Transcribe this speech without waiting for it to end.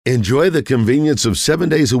Enjoy the convenience of 7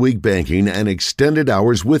 days a week banking and extended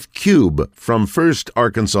hours with Cube from First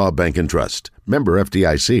Arkansas Bank and Trust. Member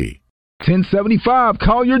FDIC. 1075,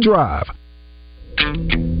 call your drive.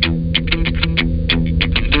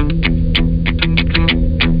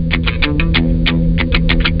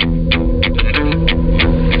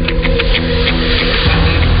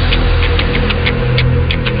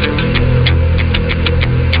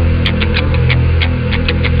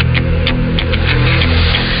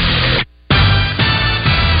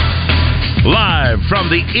 Live from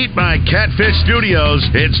the Eat My Catfish studios,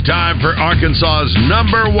 it's time for Arkansas's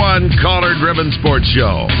 #1 caller-driven sports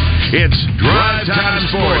show. It's Drive Time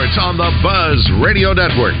Sports on the Buzz Radio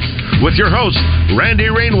Network with your hosts, Randy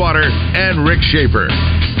Rainwater and Rick Shaeffer.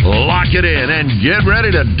 Lock it in and get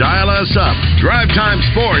ready to dial us up. Drive Time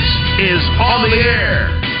Sports is on the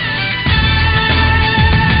air.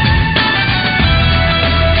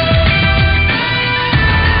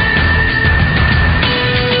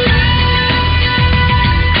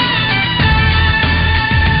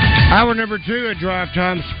 Hour number 2 at Drive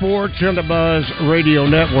Time Sports on the Buzz Radio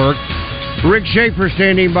Network. Rick Shaeffer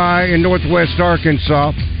standing by in Northwest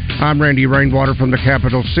Arkansas. I'm Randy Rainwater from the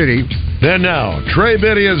capital city. And now, Trey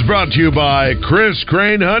Biddy is brought to you by Chris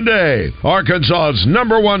Crane Hyundai, Arkansas's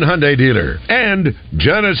 #1 Hyundai dealer, and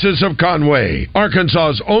Genesis of Conway,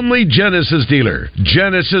 Arkansas's only Genesis dealer.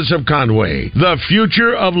 Genesis of Conway, the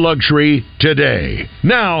future of luxury today.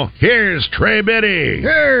 Now, here's Trey Biddy.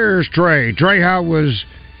 Here's Trey. Trey, how was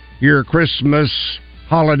your Christmas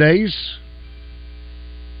holidays?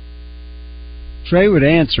 Trey would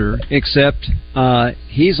answer, except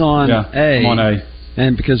he's on A. I'm on A.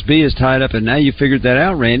 And because B is tied up, and now you figured that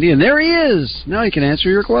out, Randy, and there he is. Now he can answer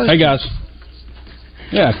your question. Hey, guys.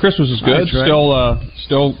 Yeah, Christmas is good.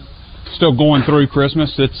 Still going through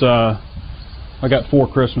Christmas. It's I got 4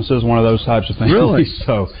 Christmases, one of those types of things. Really?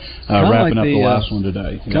 So wrapping up the last one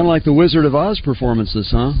today. Kind of like the Wizard of Oz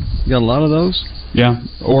performances, huh? You got a lot of those? Yeah,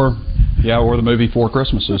 or the movie 4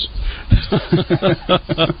 Christmases.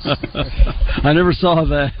 I never saw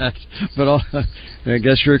that, but I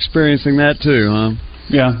guess you're experiencing that too, huh?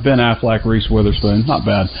 Yeah, Ben Affleck, Reese Witherspoon, not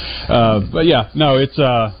bad. But yeah, no, it's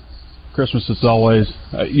Christmas. It's always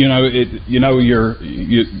you're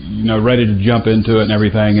ready to jump into it and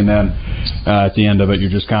everything, and then at the end of it, you're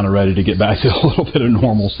just kind of ready to get back to a little bit of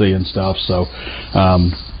normalcy and stuff. So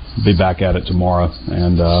be back at it tomorrow,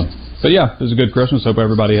 and. But yeah, it was a good Christmas. Hope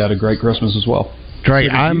everybody had a great Christmas as well. Trey,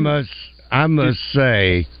 I must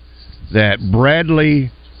say that Bradley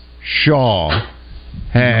Shaw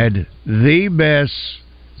had the best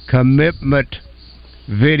commitment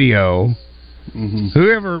video. Mm-hmm.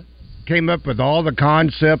 Whoever came up with all the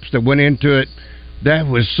concepts that went into it, that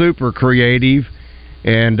was super creative.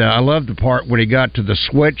 And I love the part when he got to the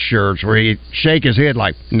sweatshirts where he'd shake his head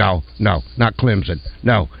like, no, not Clemson,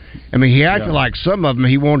 no. I mean, he acted like some of them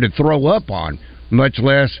he wanted to throw up on, much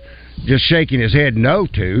less just shaking his head no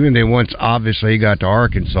to. And then once, obviously, he got to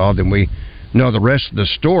Arkansas, then we know the rest of the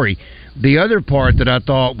story. The other part that I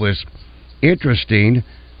thought was interesting,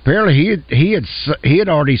 apparently he had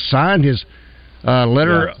already signed his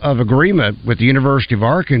letter of agreement with the University of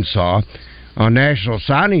Arkansas on National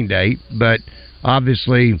Signing Day, but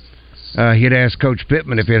obviously he had asked Coach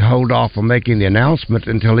Pittman if he'd hold off on making the announcement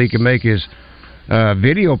until he could make his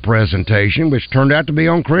video presentation, which turned out to be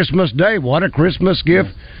on Christmas Day. What a Christmas gift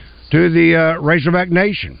to the Razorback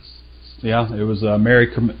Nation. Yeah, it was Merry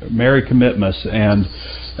Commitmas, and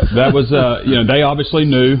that was they obviously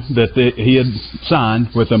knew that he had signed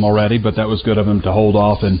with them already, but that was good of him to hold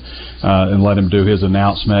off and let him do his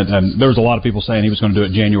announcement. And there was a lot of people saying he was going to do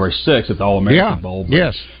it January 6th at the All-American Bowl. But,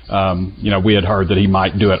 yes. We had heard that he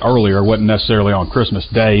might do it earlier. Wasn't necessarily on Christmas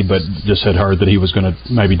Day, but just had heard that he was going to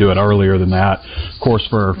maybe do it earlier than that. Of course,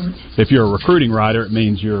 if you're a recruiting writer, it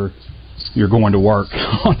means you're going to work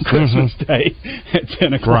on Christmas Day at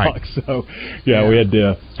 10 o'clock. Right. So, we had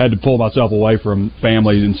to pull myself away from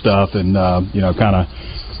family and stuff and, kind of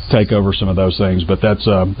take over some of those things. But that's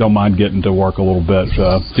don't mind getting to work a little bit.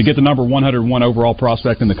 To get the number 101 overall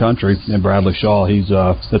prospect in the country in Bradley Shaw,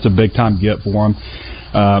 that's a big-time get for him.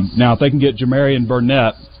 Now, if they can get Jamarian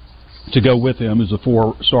Burnett to go with him, who's a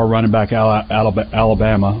 4-star running back out of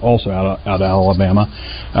Alabama, also out of Alabama.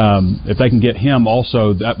 If they can get him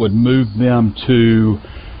also, that would move them to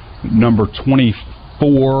number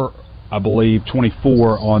 24, I believe,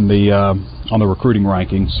 24 on the recruiting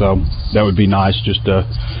ranking. So that would be nice just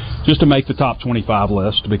to make the top 25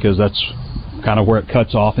 list, because that's kind of where it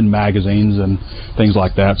cuts off in magazines and things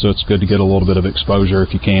like that. So it's good to get a little bit of exposure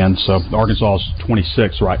if you can. So Arkansas is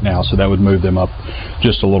 26 right now, so that would move them up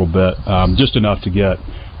just a little bit, just enough to get.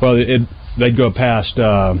 Well, they'd go past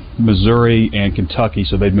Missouri and Kentucky,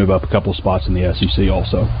 so they'd move up a couple of spots in the SEC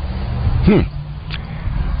also.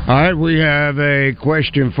 All right, we have a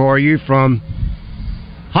question for you from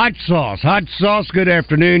Hot Sauce. Hot Sauce, good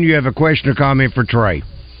afternoon. You have a question or comment for Trey?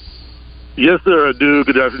 Yes, sir, I do.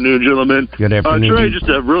 Good afternoon, gentlemen. Good afternoon. Trey,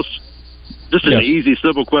 just an easy,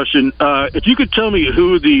 simple question. If you could tell me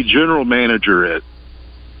who the general manager is.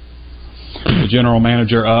 The general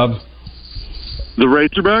manager of? The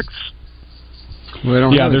Razorbacks?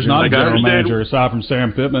 There's not a general manager aside from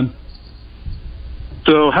Sam Pittman.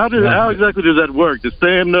 So how exactly does that work? Does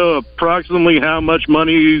Sam know approximately how much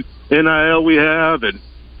money NIL we have, and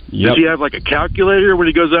does he have like a calculator when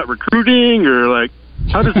he goes out recruiting, or like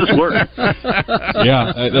how does this work?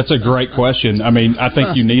 Yeah, that's a great question. I mean, I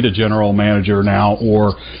think you need a general manager now,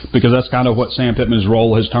 because that's kind of what Sam Pittman's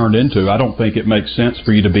role has turned into. I don't think it makes sense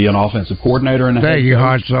for you to be an offensive coordinator and a head coach,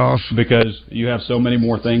 Hot Sauce, because you have so many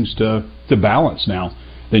more things to balance now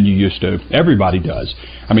than you used to. Everybody does.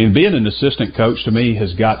 I mean, being an assistant coach to me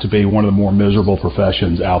has got to be one of the more miserable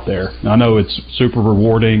professions out there. Now, I know it's super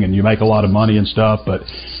rewarding and you make a lot of money and stuff, but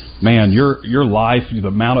man, your life, the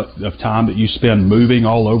amount of time that you spend moving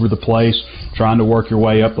all over the place, trying to work your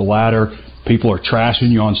way up the ladder, people are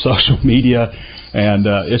trashing you on social media, and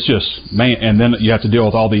it's just, man, and then you have to deal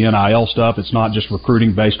with all the NIL stuff. It's not just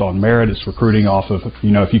recruiting based on merit, it's recruiting off of,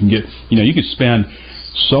 if you can get, you could spend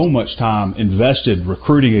so much time invested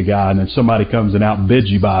recruiting a guy, and then somebody comes and outbids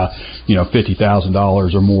you by,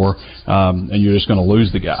 $50,000 or more, and you're just going to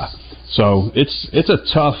lose the guy. So it's a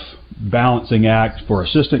tough balancing act for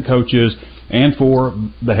assistant coaches and for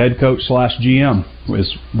the head coach / GM,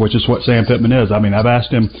 which is what Sam Pittman is. I mean, I've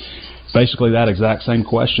asked him basically that exact same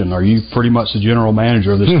question. Are you pretty much the general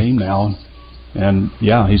manager of this team now? And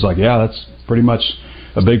yeah, he's like, yeah, that's pretty much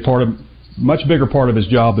much bigger part of his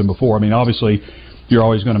job than before. I mean, obviously, you're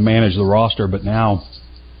always going to manage the roster, but now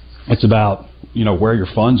it's about, where your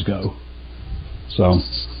funds go. So,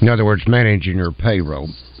 in other words, managing your payroll.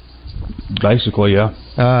 Basically, yeah.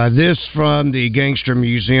 This from the Gangster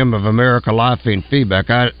Museum of America Life and Feedback.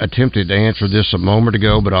 I attempted to answer this a moment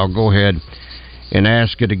ago, but I'll go ahead and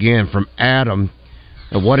ask it again from Adam.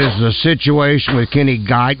 What is the situation with Kenny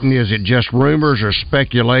Guyton? Is it just rumors or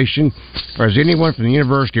speculation? Or has anyone from the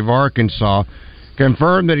University of Arkansas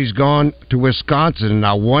confirmed that he's gone to Wisconsin? And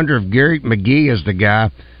I wonder if Garrett McGee is the guy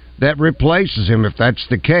that replaces him. If that's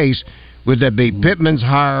the case, would that be Pittman's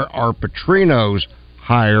hire or Petrino's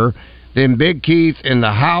hire? Then Big Keith in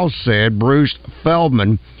the House said Bruce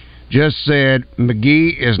Feldman just said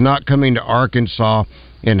McGee is not coming to Arkansas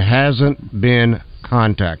and hasn't been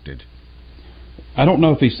contacted. I don't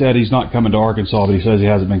know if he said he's not coming to Arkansas, but he says he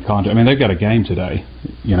hasn't been contacted. I mean, they've got a game today,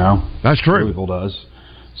 That's true. Louisville does.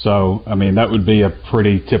 So, I mean, that would be a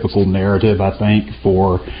pretty typical narrative, I think,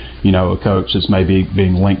 for, a coach that's maybe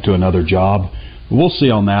being linked to another job. We'll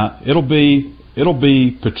see on that. It'll be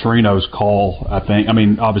Petrino's call, I think. I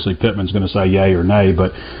mean, obviously Pittman's going to say yay or nay,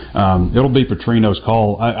 but it'll be Petrino's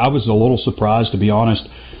call. I was a little surprised, to be honest,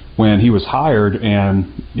 when he was hired,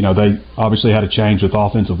 and they obviously had a change with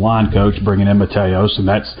offensive line coach, bringing in Mateos, and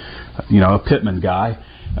that's a Pittman guy.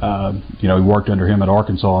 He worked under him at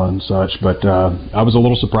Arkansas and such, but I was a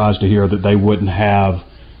little surprised to hear that they wouldn't have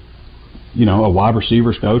a wide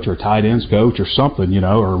receivers coach or a tight ends coach or something,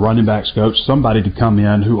 or a running backs coach, somebody to come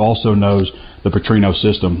in who also knows the Petrino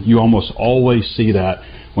system. You almost always see that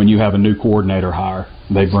when you have a new coordinator hire.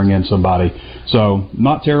 They bring in somebody. So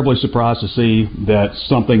not terribly surprised to see that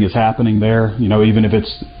something is happening there, even if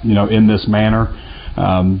it's, in this manner.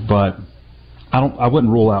 But I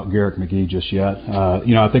wouldn't rule out Garrett McGee just yet.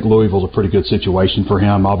 I think Louisville's a pretty good situation for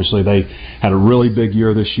him. Obviously, they had a really big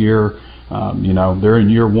year this year. They're in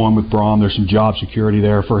year one with Braun. There's some job security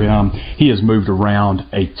there for him. He has moved around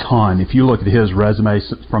a ton. If you look at his resume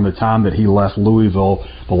from the time that he left Louisville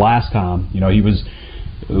the last time, he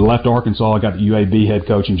left Arkansas, got the UAB head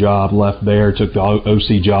coaching job, left there, took the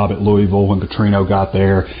OC job at Louisville when Petrino got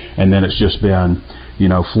there, and then it's just been,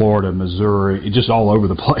 Florida, Missouri, just all over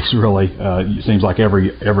the place, really. It seems like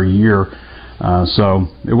every year. So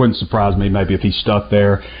it wouldn't surprise me maybe if he stuck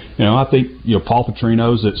there. I think Paul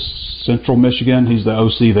Petrino's at Central Michigan. He's the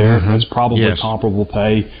OC there. Mm-hmm. That's probably comparable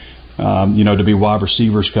pay, to be wide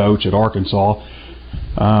receivers coach at Arkansas.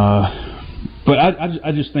 But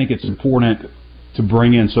I just think it's important to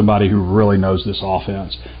bring in somebody who really knows this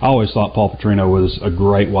offense. I always thought Paul Petrino was a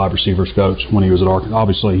great wide receivers coach when he was at Arkansas.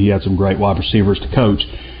 Obviously, he had some great wide receivers to coach,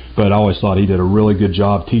 but I always thought he did a really good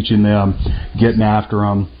job teaching them, getting after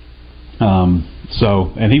them. And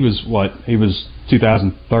he was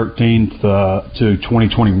 2013 to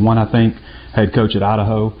 2021, I think, head coach at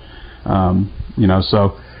Idaho.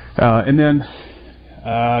 So And then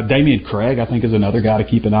Damian Craig, I think, is another guy to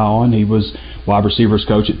keep an eye on. He was wide receivers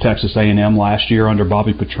coach at Texas A&M last year under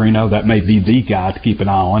Bobby Petrino. That may be the guy to keep an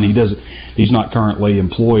eye on. He's not currently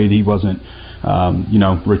employed. He wasn't,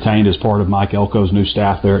 retained as part of Mike Elko's new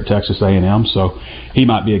staff there at Texas A&M. So he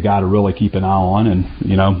might be a guy to really keep an eye on. And,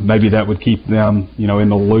 maybe that would keep them, in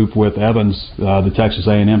the loop with Evans, the Texas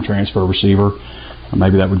A&M transfer receiver.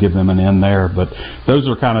 Maybe that would give them an in there. But those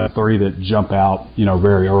are kind of three that jump out,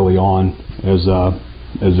 very early on as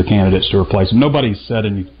the candidates to replace him. Nobody's said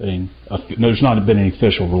anything. There's not been any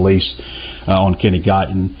official release on Kenny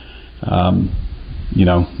Guyton,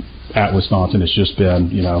 at Wisconsin. It's just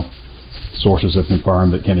been, sources have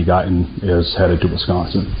confirmed that Kenny Guyton is headed to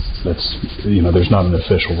Wisconsin. That's, there's not an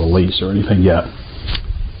official release or anything yet.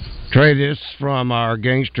 Trey, this from our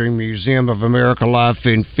Gangster Museum of America Live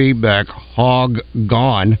Feed feedback, Hog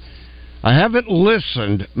Gone. I haven't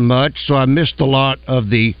listened much, so I missed a lot of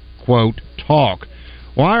the, quote, talk.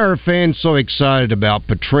 Why are fans so excited about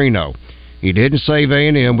Petrino? He didn't save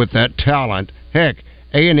A&M with that talent. Heck,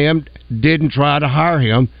 A&M didn't try to hire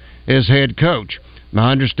him as head coach.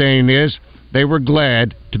 My understanding is they were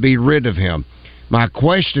glad to be rid of him. My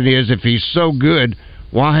question is, if he's so good,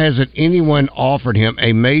 why hasn't anyone offered him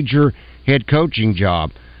a major head coaching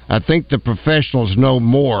job? I think the professionals know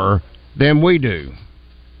more than we do.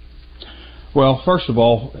 Well, first of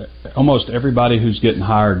all, almost everybody who's getting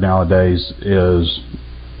hired nowadays is,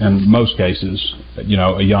 in most cases, a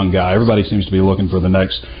young guy. Everybody seems to be looking for the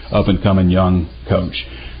next up-and-coming young coach.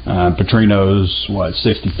 Petrino's,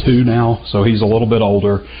 62 now, so he's a little bit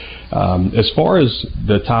older. As far as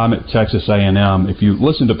the time at Texas A&M, if you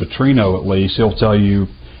listen to Petrino at least, he'll tell you,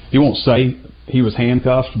 he won't say he was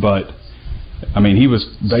handcuffed, but, he was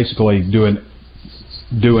basically doing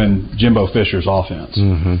Jimbo Fisher's offense.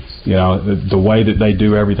 Mm-hmm. The way that they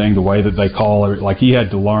do everything, the way that they call it, like he had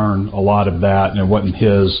to learn a lot of that, and it wasn't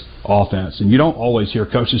his offense. And you don't always hear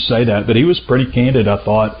coaches say that, but he was pretty candid, I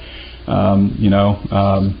thought,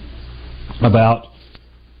 about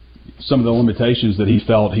some of the limitations that he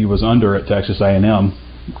felt he was under at Texas A&M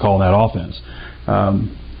calling that offense.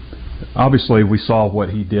 Obviously, we saw what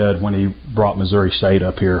he did when he brought Missouri State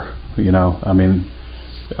up here. Did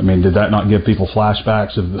that not give people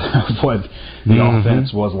flashbacks of what the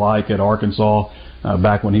offense was like at Arkansas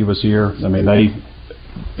back when he was here?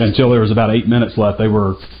 Until there was about 8 minutes left, they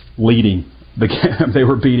were leading the game. They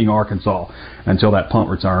were beating Arkansas until that punt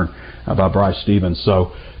return by Bryce Stevens.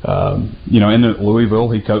 So, in Louisville,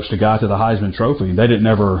 he coached a guy to the Heisman Trophy. They didn't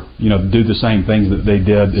ever, do the same things that they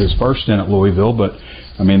did his first stint at Louisville, but,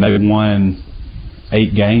 they won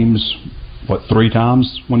 8 games, 3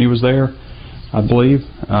 times when he was there, I believe.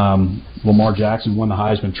 Lamar Jackson won the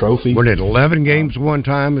Heisman Trophy. Were it 11 games one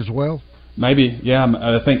time as well? Maybe, yeah.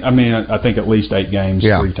 I think at least 8 games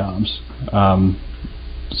 3 times.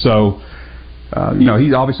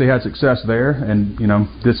 He obviously had success there and,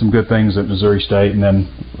 did some good things at Missouri State. And then,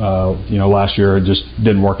 last year it just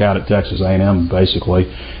didn't work out at Texas A&M, basically.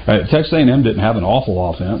 Texas A&M didn't have an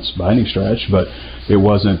awful offense by any stretch, but it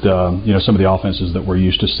wasn't, some of the offenses that we're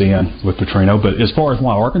used to seeing with Petrino. But as far as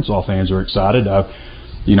why Arkansas fans are excited,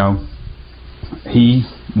 he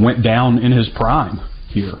went down in his prime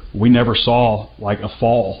here. We never saw, a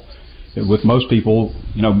fall. With most people,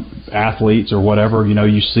 athletes or whatever,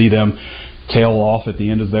 you see them tail off at the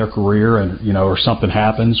end of their career and, or something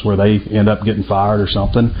happens where they end up getting fired or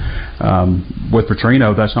something. With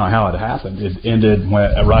Petrino, that's not how it happened. It ended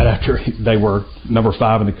right after they were number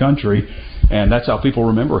 5 in the country, and that's how people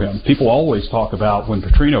remember him. People always talk about when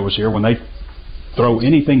Petrino was here, when they throw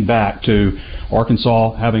anything back to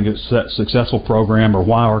Arkansas having a successful program or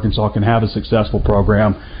why Arkansas can have a successful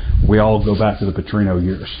program, we all go back to the Petrino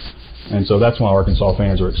years. And so that's why Arkansas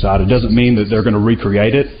fans are excited. It doesn't mean that they're going to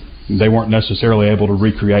recreate it. They weren't necessarily able to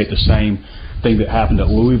recreate the same thing that happened at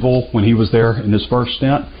Louisville when he was there in his first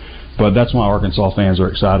stint, but that's why Arkansas fans are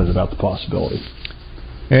excited about the possibility.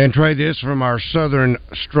 And Trey, this from our Southern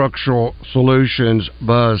Structural Solutions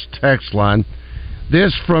Buzz text line.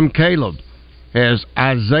 This from Caleb. Has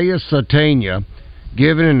Isaiah Satania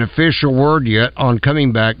given an official word yet on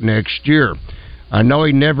coming back next year? I know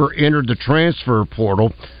he never entered the transfer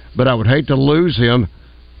portal, but I would hate to lose him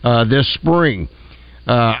this spring.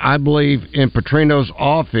 I believe in Petrino's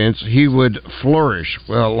offense, he would flourish.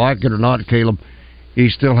 Well, like it or not, Caleb, he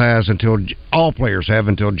still has all players have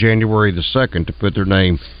until January the 2nd to put their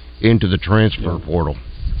name into the transfer portal.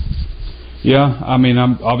 Yeah,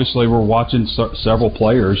 obviously we're watching several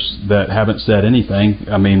players that haven't said anything.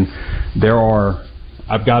 I've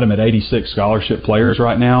got him at 86 scholarship players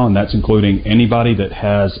right now, and that's including anybody that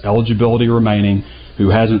has eligibility remaining who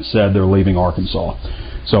hasn't said they're leaving Arkansas.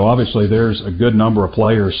 So obviously there's a good number of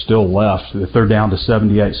players still left. If they're down to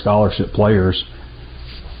 78 scholarship players,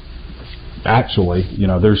 actually,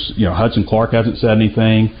 there's, Hudson Clark hasn't said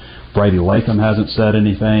anything. Brady Latham hasn't said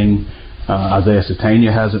anything. Isaiah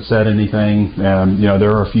Satania hasn't said anything.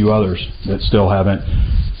 There are a few others that still haven't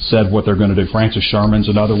said what they're going to do. Francis Sherman's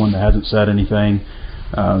another one that hasn't said anything.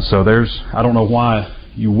 So I don't know why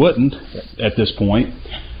you wouldn't at this point.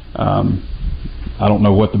 I don't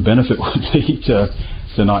know what the benefit would be to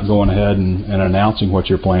not going ahead and announcing what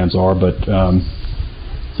your plans are, but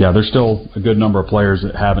there's still a good number of players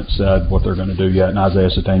that haven't said what they're going to do yet, and Isaiah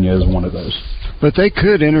Satania is one of those. But they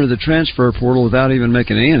could enter the transfer portal without even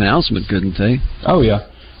making any announcement, couldn't they? Oh, yeah.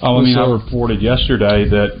 I reported yesterday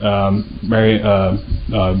that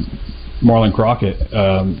Marlon Crockett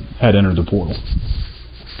had entered the portal.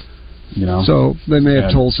 So they may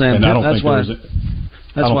have told Sam. And I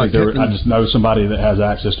just know somebody that has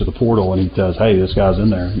access to the portal, and he says, "Hey, this guy's in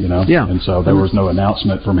there," Yeah. And so there was no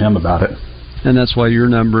announcement from him about it. And that's why your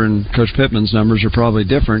number and Coach Pittman's numbers are probably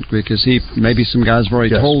different, because maybe some guys have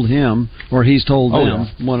already told him, or he's told them,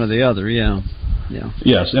 one or the other. Yeah.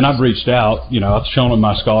 Yes, and I've reached out. I've shown them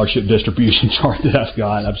my scholarship distribution chart that I've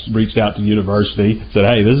got. I've reached out to the university, said,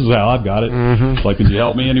 "Hey, this is how I've got it. Mm-hmm. Like, can you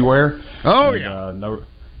help me anywhere?" Oh,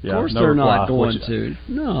 Of course they're not going to.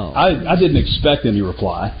 No. I didn't expect any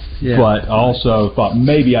reply, but I also thought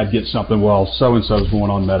maybe I'd get something, so-and-so's going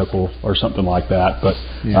on medical or something like that. But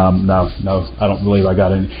no, I don't believe I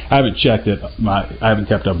got any. I haven't checked it. I haven't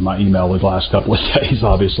kept up with my email the last couple of days,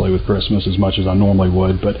 obviously, with Christmas as much as I normally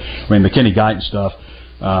would. But, the Kenny Guyton stuff,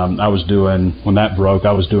 I was doing, when that broke,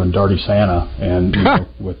 I was doing Dirty Santa, and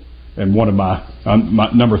and one of my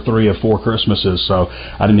number 3 of 4 Christmases, so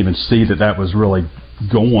I didn't even see that was really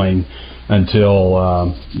going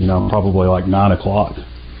until probably like 9 o'clock.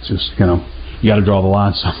 It's just you got to draw the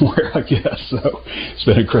line somewhere, I guess. So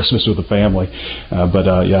spending Christmas with the family, but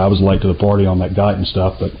I was late to the party on that Guyton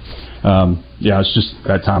stuff. But it's just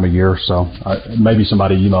that time of year. So maybe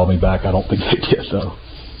somebody emailed me back. I don't think they did though.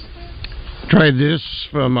 Trey, this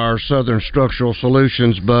from our Southern Structural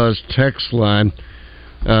Solutions Buzz text line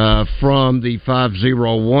from the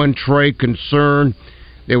 501. Trey, concerned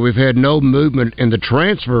that we've had no movement in the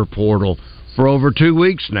transfer portal for over 2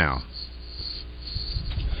 weeks now.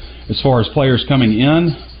 As far as players coming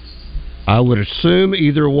in? I would assume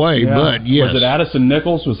either way, but yes. Was it Addison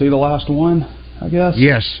Nichols? Was he the last one, I guess?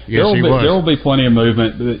 Yes, he was. There will be plenty of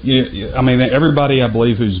movement. Everybody, I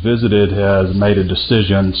believe, who's visited has made a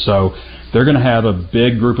decision, so they're going to have a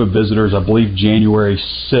big group of visitors. I believe January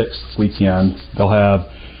 6th weekend, they'll have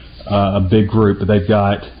a big group, but they've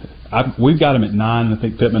got... we've got them at 9. I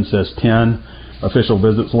think Pittman says 10 official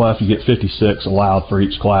visits left. You get 56 allowed for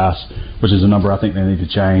each class, which is a number I think they need to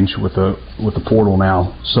change with the portal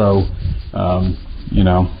now. So,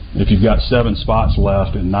 if you've got 7 spots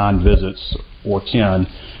left and 9 visits or 10,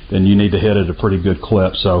 then you need to hit at a pretty good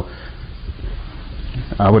clip. So,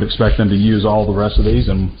 I would expect them to use all the rest of these,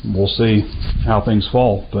 and we'll see how things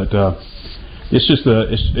fall. But it's just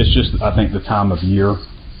I think the time of year.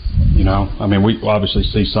 We obviously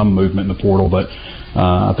see some movement in the portal, but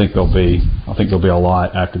I think there'll be a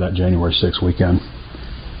lot after that January 6th weekend.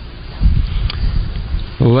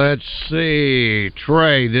 Let's see,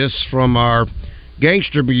 Trey. This from our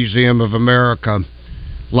Gangster Museum of America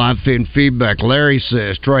live feedback. Larry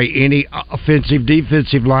says, Trey, any offensive,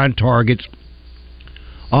 defensive line targets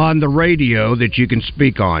on the radio that you can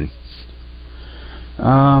speak on?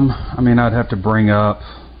 I'd have to bring up.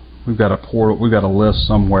 We've got a portal. We've got a list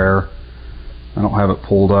somewhere. I don't have it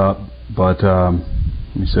pulled up, but let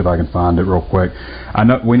me see if I can find it real quick.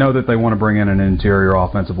 We know that they want to bring in an interior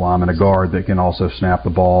offensive lineman, a guard that can also snap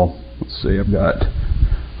the ball. Let's see. I've got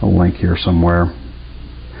a link here somewhere.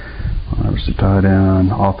 Obviously tied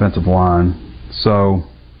in offensive line. So,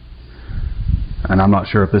 and I'm not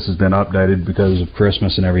sure if this has been updated because of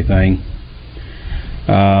Christmas and everything.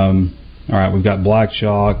 All right, we've got Black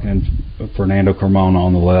Chalk and Fernando Carmona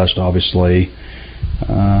on the list, obviously.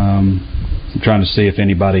 I'm trying to see if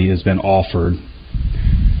anybody has been offered.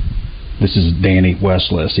 This is Danny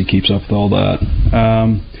West's list. He keeps up with all that.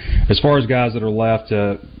 As far as guys that are left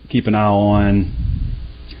to keep an eye on,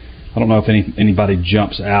 I don't know if anybody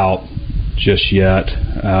jumps out just yet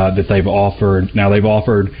that they've offered. Now, they've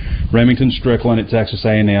offered Remington Strickland at Texas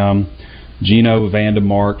A&M, Gino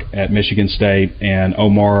Vandemark at Michigan State, and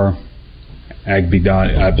Omar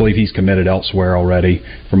Agbidon. I believe he's committed elsewhere already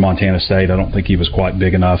from Montana State. I don't think he was quite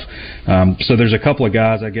big enough. So there's a couple of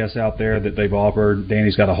guys, I guess, out there that they've offered.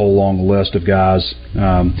 Danny's got a whole long list of guys.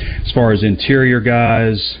 As far as interior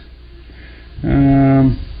guys,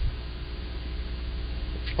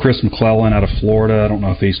 Chris McClellan out of Florida. I don't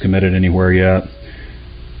know if he's committed anywhere yet.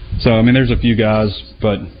 So, I mean, there's a few guys,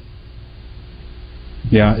 but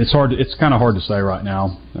yeah, it's kind of hard to say right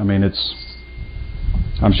now. I mean,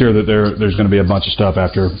 I'm sure that there's going to be a bunch of stuff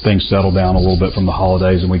after things settle down a little bit from the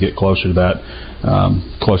holidays and we get closer to that.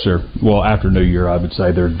 After New Year, I would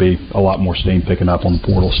say there'd be a lot more steam picking up on the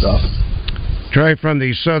portal stuff. Trey from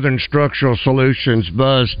the Southern Structural Solutions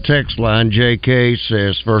Buzz text line, JK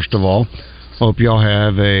says, first of all, hope y'all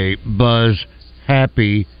have a Buzz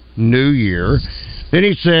happy New Year. Then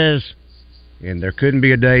he says, and there couldn't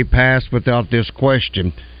be a day passed without this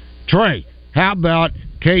question, Trey, how about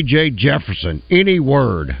KJ Jefferson? Any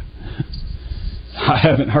word? I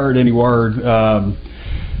haven't heard any word.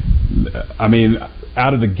 I mean,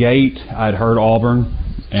 out of the gate, I'd heard Auburn,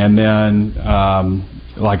 and then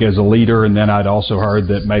like as a leader, and then I'd also heard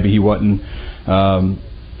that maybe he wasn't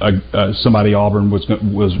somebody Auburn was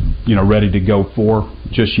ready to go for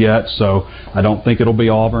just yet. So I don't think it'll be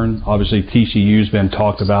Auburn. Obviously, TCU's been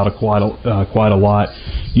talked about quite a lot.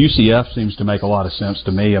 UCF seems to make a lot of sense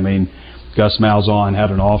to me. I mean, Gus Malzahn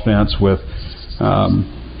had an offense with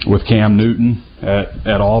Cam Newton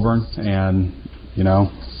at Auburn, and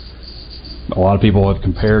a lot of people have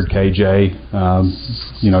compared KJ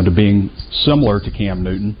to being similar to Cam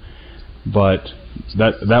Newton, but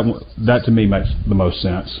that to me makes the most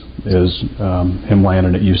sense is him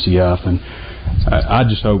landing at UCF, and I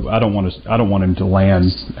just hope I don't want him to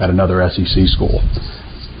land at another SEC school.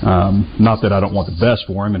 Not that I don't want the best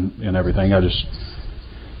for him and everything. I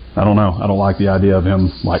don't know. I don't like the idea of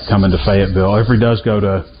him like coming to Fayetteville. If he does go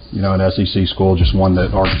to an SEC school, just one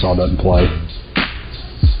that Arkansas doesn't play.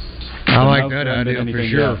 I like that idea for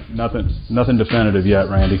sure. Yet. Nothing definitive yet,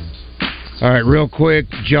 Randy. All right, real quick,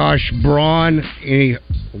 Josh Braun. Any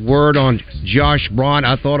word on Josh Braun?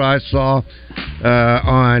 I thought I saw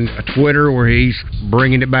on Twitter where he's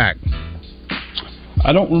bringing it back.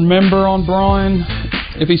 I don't remember on Braun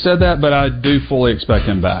if he said that, but I do fully expect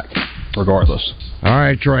him back, regardless. All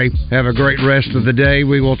right, Trey. Have a great rest of the day.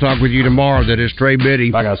 We will talk with you tomorrow. That is Trey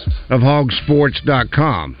Biddy. Bye, guys. Of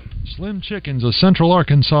hogsports.com. Slim Chickens of Central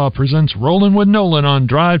Arkansas presents Rollin' with Nolan on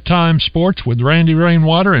Drive Time Sports with Randy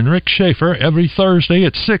Rainwater and Rick Shaeffer every Thursday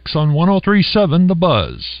at 6 on 103.7 The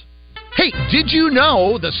Buzz. Hey, did you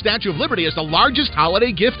know the Statue of Liberty is the largest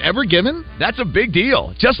holiday gift ever given? That's a big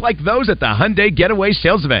deal, just like those at the Hyundai Getaway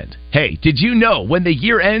Sales Event. Hey, did you know when the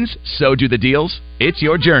year ends, so do the deals? It's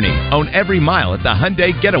your journey. Own every mile at the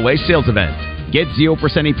Hyundai Getaway Sales Event. Get 0%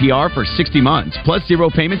 APR for 60 months, plus 0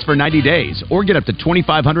 payments for 90 days, or get up to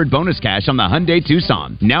 $2,500 bonus cash on the Hyundai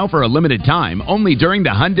Tucson. Now for a limited time, only during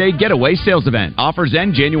the Hyundai Getaway Sales Event. Offers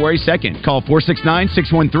end January 2nd. Call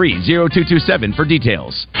 469-613-0227 for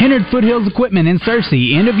details. Hennard Foothills Equipment in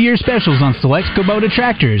Searcy. End-of-year specials on select Kubota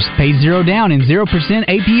tractors. Pay 0 down and 0%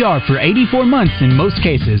 APR for 84 months in most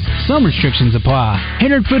cases. Some restrictions apply.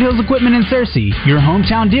 Hennard Foothills Equipment in Searcy. Your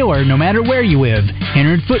hometown dealer no matter where you live.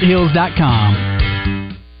 HennardFoothills.com.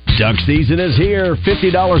 Duck season is here.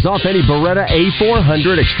 $50 off any Beretta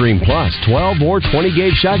A400 Extreme Plus 12 or 20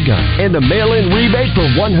 gauge shotgun, and a mail-in rebate for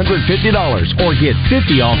 $150, or get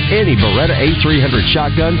 $50 off any Beretta A300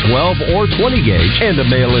 shotgun 12 or 20 gauge, and a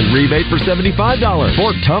mail-in rebate for $75.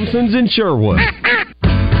 Fort Thompson's in Sherwood.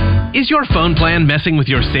 Is your phone plan messing with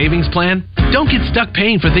your savings plan? Don't get stuck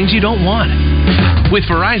paying for things you don't want. With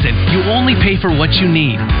Verizon, you only pay for what you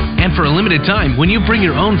need. And for a limited time, when you bring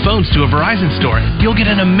your own phones to a Verizon store, you'll get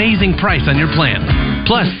an amazing price on your plan.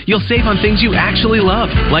 Plus, you'll save on things you actually love,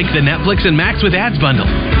 like the Netflix and Max with Ads bundle.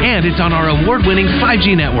 And it's on our award-winning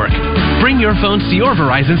 5G network. Bring your phones to your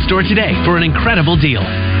Verizon store today for an incredible deal.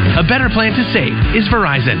 A better plan to save is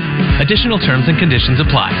Verizon. Additional terms and conditions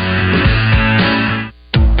apply.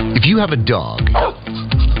 If you have a dog,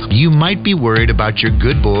 you might be worried about your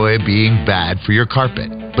good boy being bad for your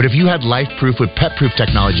carpet. But if you had Life-Proof with Pet-Proof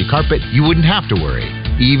Technology carpet, you wouldn't have to worry,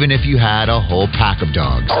 even if you had a whole pack of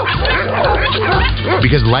dogs.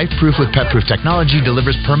 Because Life-Proof with Pet-Proof Technology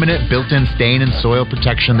delivers permanent built-in stain and soil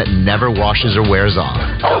protection that never washes or wears off.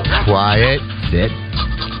 Quiet, sit,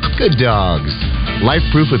 good dogs.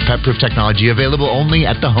 Life-Proof with Pet-Proof Technology available only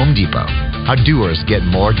at the Home Depot. How doers get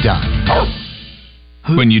more done.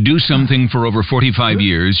 When you do something for over 45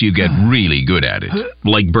 years, you get really good at it.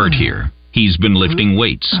 Like Bert here. He's been lifting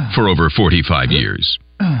weights for over 45 years.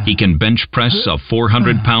 He can bench press a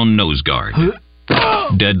 400-pound nose guard,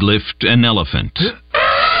 deadlift an elephant,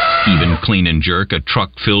 even clean and jerk a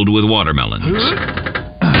truck filled with watermelons.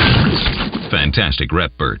 Fantastic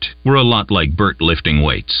rep, Bert. We're a lot like Bert lifting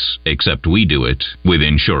weights, except we do it with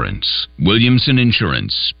insurance. Williamson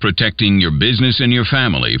Insurance, protecting your business and your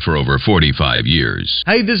family for over 45 years.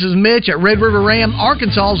 Hey, this is Mitch at Red River Ram,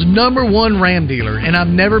 Arkansas's #1 Ram dealer, and I've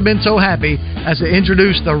never been so happy as to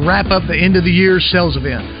introduce the Wrap Up the End of the Year sales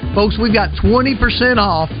event. Folks, we've got 20%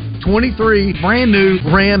 off 23 brand new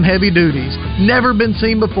Ram heavy duties. Never been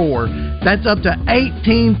seen before. That's up to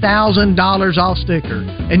 $18,000 off sticker.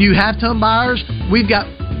 And you half-ton buyers, we've got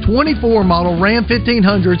 24 model Ram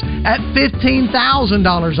 1500s at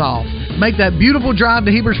 $15,000 off. Make that beautiful drive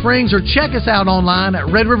to Heber Springs or check us out online at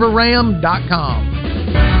redriverram.com.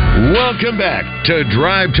 Welcome back to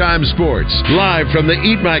Drive Time Sports, live from the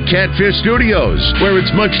Eat My Catfish studios, where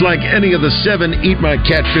it's much like any of the 7 Eat My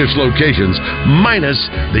Catfish locations, minus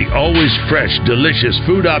the always fresh, delicious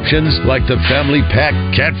food options like the family pack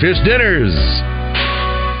catfish dinners.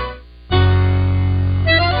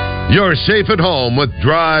 You're safe at home with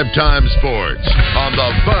Drive Time Sports on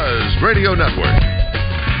the Buzz Radio Network.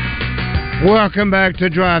 Welcome back to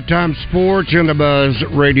Drive Time Sports on the Buzz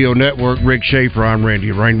Radio Network. Rick Shaeffer, I'm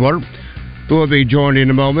Randy Rainwater. We'll be joined in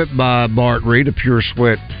a moment by Bart Reed of Pure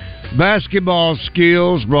Sweat Basketball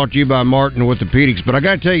Skills, brought to you by Martin Orthopedics. But I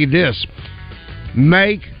got to tell you this,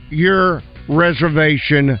 make your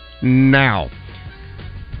reservation now.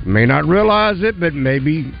 You may not realize it, but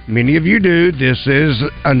maybe many of you do. This is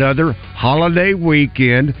another holiday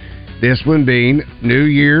weekend, this one being New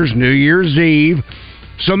Year's Eve.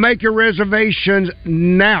 So make your reservations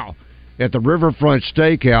now at the Riverfront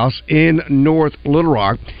Steakhouse in North Little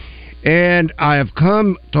Rock. And I have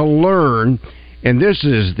come to learn, and this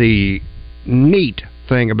is the neat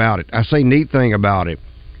thing about it. I say neat thing about it.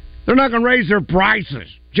 They're not going to raise their prices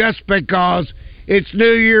just because it's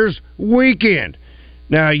New Year's weekend.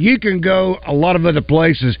 Now, you can go a lot of other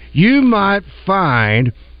places. You might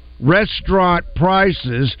find restaurant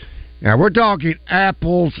prices. Now, we're talking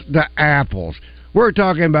apples to apples. We're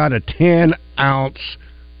talking about a 10-ounce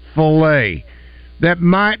filet that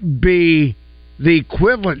might be the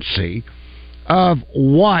equivalency of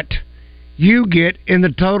what you get in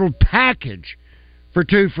the total package for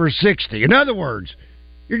 2 for $60. In other words,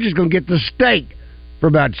 you're just going to get the steak for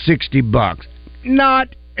about $60.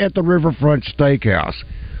 Not at the Riverfront Steakhouse.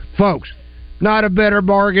 Folks, not a better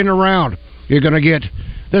bargain around. You're going to get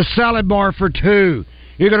the salad bar for $2.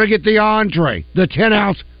 You're going to get the entree, the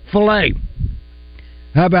 10-ounce filet.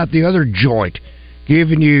 How about the other joint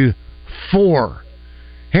giving you 4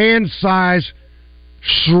 hand-sized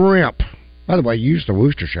shrimp? By the way, use the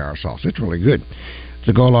Worcestershire sauce. It's really good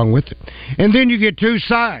to go along with it. And then you get 2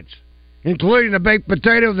 sides, including a baked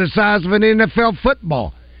potato the size of an NFL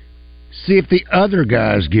football. See if the other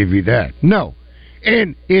guys give you that. No.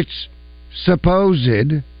 And it's supposed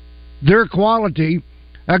their quality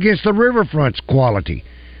against the Riverfront's quality,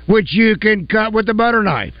 which you can cut with the butter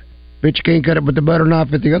knife. But you can't cut it with the butter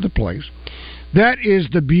knife at the other place. That is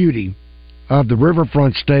the beauty of the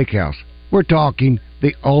Riverfront Steakhouse. We're talking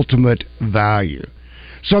the ultimate value.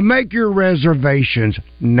 So make your reservations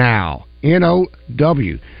now.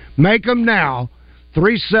 N-O-W. Make them now.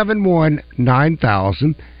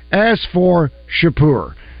 371-9000. Ask for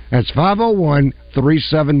Shaeffer. That's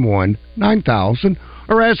 501-371-9000.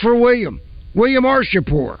 Or ask for William. William or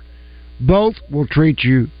Shaeffer. Both will treat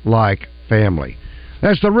you like family.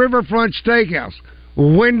 That's the Riverfront Steakhouse,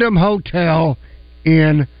 Wyndham Hotel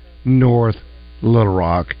in North Little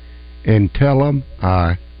Rock. And tell them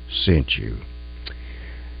I sent you.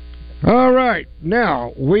 All right,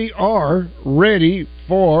 now we are ready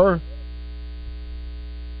for...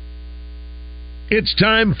 It's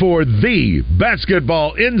time for the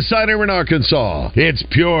basketball insider in Arkansas. It's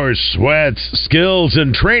Pure Sweats, Skills,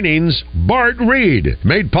 and Training's Bart Reed.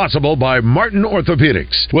 Made possible by Martin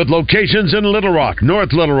Orthopedics. With locations in Little Rock,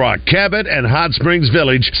 North Little Rock, Cabot, and Hot Springs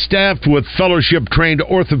Village. Staffed with fellowship-trained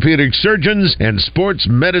orthopedic surgeons and sports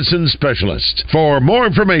medicine specialists. For more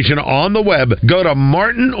information on the web, go to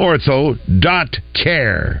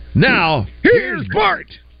martinortho.care. Now, here's Bart.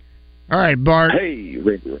 All right, Bart. Hey,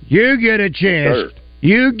 Rick. You get a chance.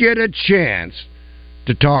 You get a chance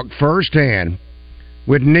to talk firsthand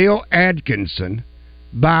with Neil Atkinson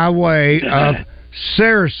by way of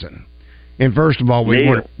Saracen. And first of all, we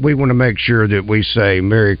want to make sure that we say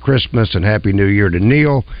Merry Christmas and Happy New Year to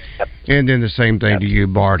Neil, and then the same thing to you,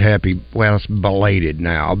 Bart. Well, it's belated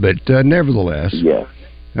now, but nevertheless,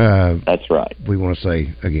 that's right. We want to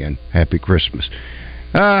say again, Happy Christmas.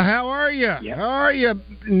 How are you? Yep. How are you,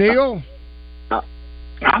 Neil?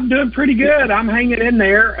 I'm doing pretty good. I'm hanging in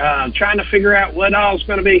there, trying to figure out what all's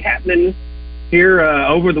going to be happening here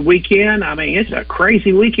over the weekend. I mean, it's a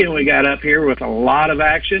crazy weekend we got up here with a lot of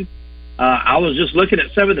action. I was just looking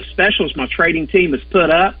at some of the specials my trading team has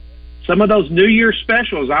put up. Some of those New Year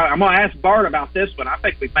specials, I'm going to ask Bart about this one. I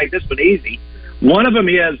think we've made this one easy. One of them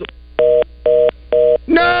is...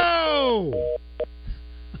 No!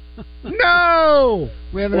 No!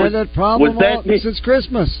 We haven't had that problem since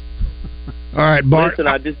Christmas. All right, Bart. Listen,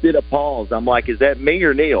 I just did a pause. I'm like, is that me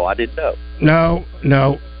or Neil? I didn't know.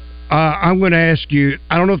 No. I'm going to ask you.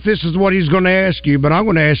 I don't know if this is what he's going to ask you, but I'm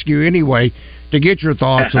going to ask you anyway to get your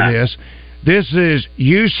thoughts on this. This is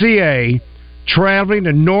UCA traveling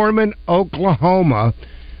to Norman, Oklahoma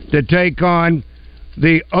to take on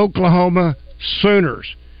the Oklahoma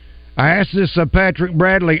Sooners. I asked this of Patrick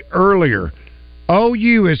Bradley earlier.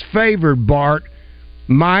 OU is favored, Bart,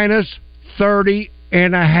 minus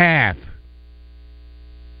 30.5.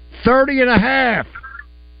 30.5.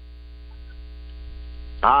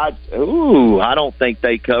 I don't think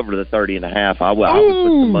they cover the 30.5. I would put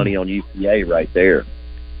some money on UCA right there.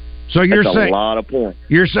 So you're That's saying a lot of points.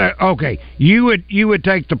 You're saying okay. You would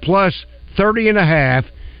take the plus 30.5.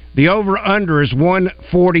 The over under is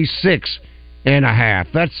 146.5.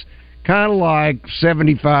 That's kind of like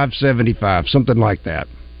 75-75, something like that.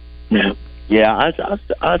 Yeah,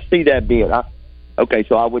 I see that being. Okay,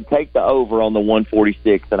 so I would take the over on the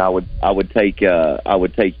 146, and I would take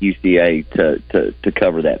UCA to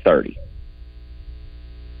cover that 30.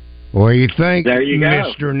 What do you think, there you go,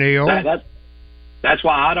 Mr. Neal? That's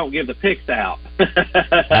why I don't give the picks out.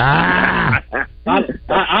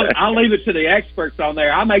 I'll leave it to the experts on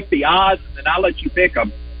there. I make the odds, and then I'll let you pick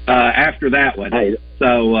them after that one. Hey,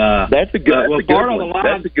 so that's a good one.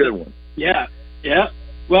 That's a good one. Yeah.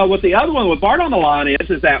 Well, with the other one with Bart on the line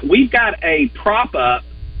is that we've got a prop up.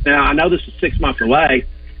 Now, I know this is 6 months away.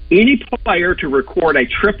 Any player to record a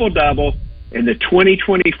triple-double in the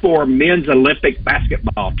 2024 Men's Olympic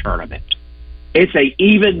Basketball Tournament. It's a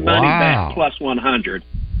even money bet plus 100.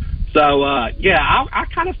 So, I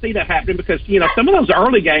kind of see that happening because, some of those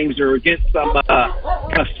early games are against some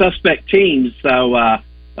kind of suspect teams. So,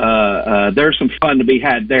 there's some fun to be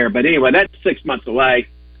had there. But anyway, that's 6 months away.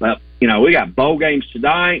 But, we got bowl games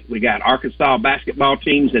tonight. We got Arkansas basketball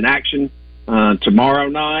teams in action tomorrow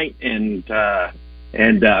night. And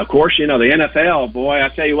of course, the NFL, boy, I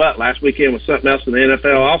tell you what, last weekend was something else in the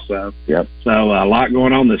NFL also. Yep. So a lot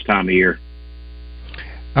going on this time of year.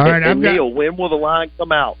 All right, and Neil, when will the line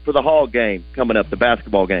come out for the Hog game coming up, the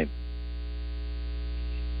basketball game?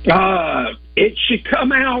 It should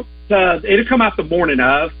come out. It'll come out the morning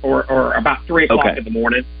of, or about 3 o'clock in the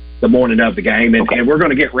morning of the game, and we're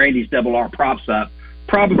going to get Randy's double R props up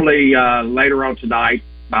probably later on tonight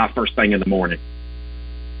by first thing in the morning.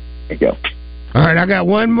 There you go. All right, I got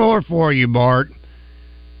one more for you, Bart.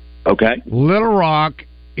 Okay. Little Rock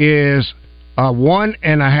is a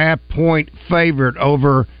 1.5 point favorite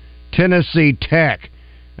over Tennessee Tech.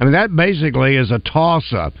 I mean, that basically is a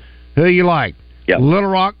toss-up. Who you like? Yep. Little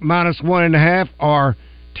Rock minus 1.5 or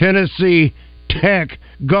Tennessee Tech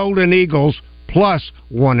Golden Eagles plus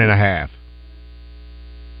 1.5?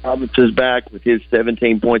 Thomas is back with his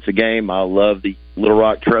 17 points a game. I love the Little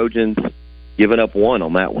Rock Trojans giving up one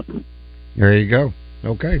on that one. There you go.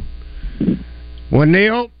 Okay. Well,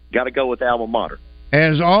 Neil, got to go with alma mater.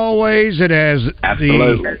 As always, it has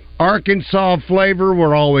the Arkansas flavor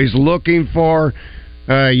we're always looking for.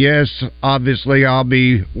 Yes, obviously, I'll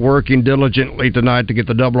be working diligently tonight to get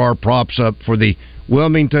the double R props up for the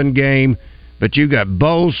Wilmington game. But you got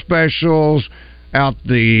bowl specials out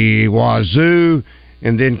the wazoo,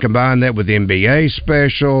 and then combine that with NBA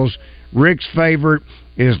specials. Rick's favorite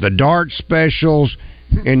is the dart specials,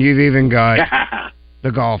 and you've even got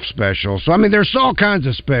the golf specials. So, I mean, there's all kinds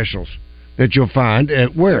of specials that you'll find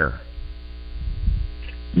at where?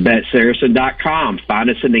 BetSaracen.com. Find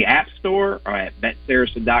us in the App Store or at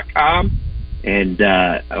BetSaracen.com. And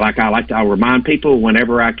I'll remind people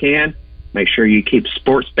whenever I can, make sure you keep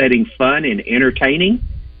sports betting fun and entertaining.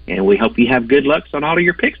 And we hope you have good lucks on all of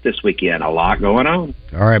your picks this weekend. A lot going on.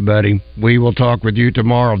 All right, buddy. We will talk with you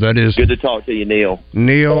tomorrow. That is good to talk to you, Neil.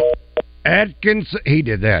 Neil Atkins. He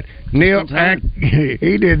did that. Neil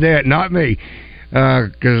he did that, not me.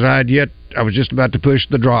 Because I was just about to push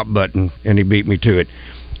the drop button, and he beat me to it.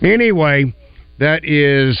 Anyway, that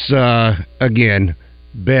is, again,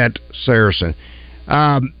 Bet Saracen.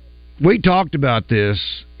 We talked about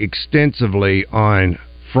this extensively on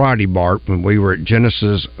Friday, Bart, when we were at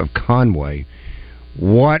Genesis of Conway.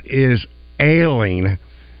 What is ailing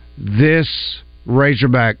this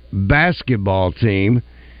Razorback basketball team?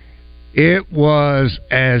 It was,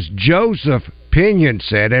 as Joseph Pinion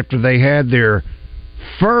said, after they had their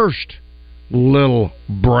first little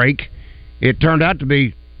break, it turned out to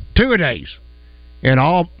be 2 days. And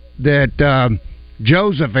all that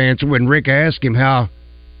Joseph answered when Rick asked him how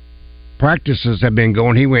practices have been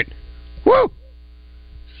going. He went, "Woo!"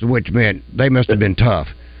 Which meant they must have been tough.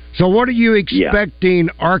 So what are you expecting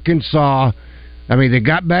Arkansas? I mean, they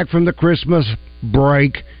got back from the Christmas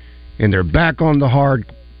break, and they're back on the hard.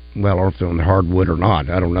 Well, or if they're on the hardwood or not.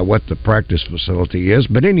 I don't know what the practice facility is.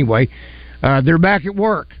 But anyway, they're back at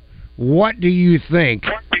work. What do you think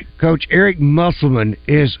Coach Eric Musselman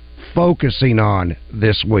is focusing on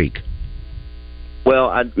this week?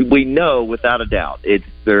 Well, we know without a doubt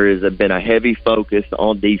there has been a heavy focus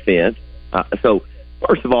on defense. So,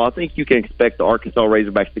 first of all, I think you can expect the Arkansas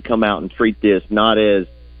Razorbacks to come out and treat this not as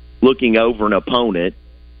looking over an opponent,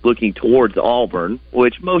 looking towards Auburn,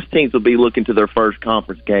 which most teams will be looking to their first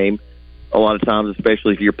conference game a lot of times,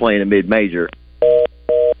 especially if you're playing a mid-major.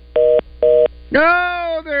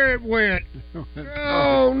 Oh, there it went.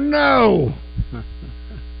 Oh, no.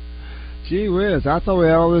 Gee whiz, I thought we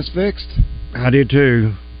had all this fixed. I did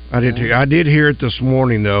too. I did hear it this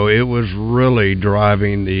morning, though. It was really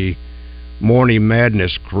driving the Morning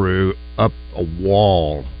Madness crew up a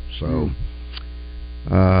wall. So,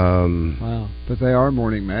 wow. But they are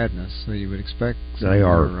Morning Madness, so you would expect they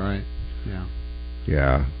are, right? Yeah.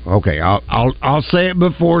 Yeah. Okay. I'll say it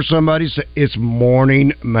before somebody says it's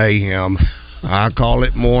Morning Mayhem. I call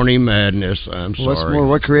it Morning Madness. I'm sorry.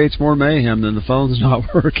 What creates more mayhem than the phone's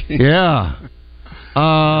not working? Yeah.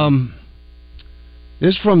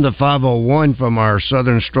 This is from the 501 from our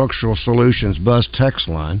Southern Structural Solutions bus text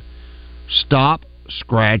line. Stop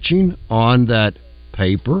scratching on that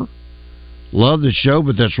paper. Love the show,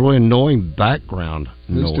 but that's really annoying background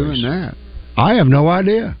noise. Who's doing that? I have no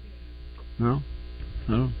idea. No.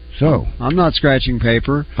 So I'm not scratching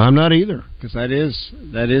paper. I'm not either. Because that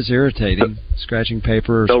is irritating. Scratching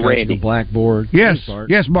paper or scratching Randy. a blackboard. Yes, Bart.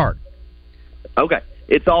 yes, Bart. Okay,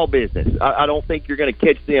 it's all business. I don't think you're going to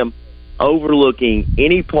catch them overlooking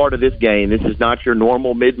any part of this game. This is not your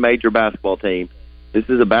normal mid-major basketball team. This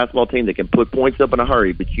is a basketball team that can put points up in a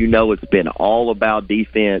hurry, but you know it's been all about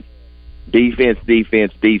defense.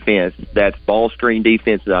 That's ball screen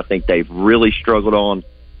defense that I think they've really struggled on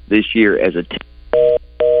this year as a team.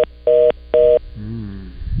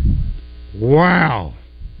 Wow.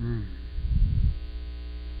 Haven't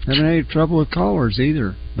had any trouble with callers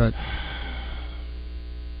either, but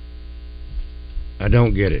I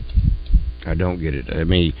don't get it. I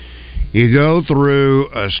mean, you go through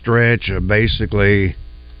a stretch of basically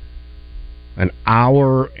an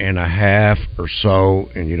hour and a half or so,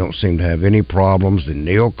 and you don't seem to have any problems. Then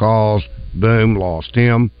Neil calls, boom, lost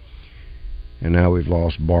him. And now we've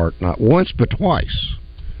lost Bart, not once, but twice.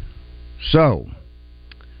 So,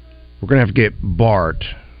 we're going to have to get Bart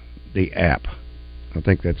the app. I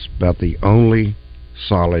think that's about the only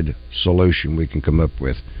solid solution we can come up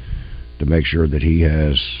with to make sure that he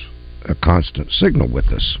has a constant signal with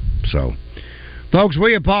us. So, folks,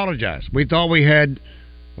 we apologize. We thought we had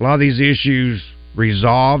a lot of these issues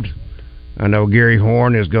resolved. I know Gary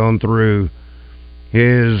Horn has gone through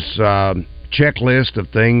his checklist of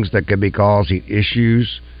things that could be causing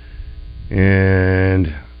issues, and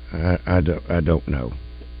I don't know.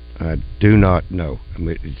 I do not know. I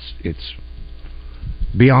mean, it's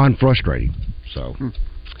beyond frustrating. So,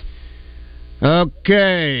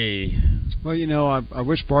 okay. Well, you know, I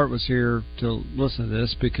wish Bart was here to listen to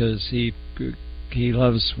this because he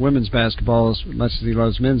loves women's basketball as much as he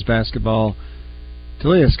loves men's basketball.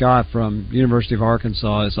 Talia Scott from University of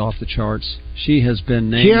Arkansas is off the charts. She has been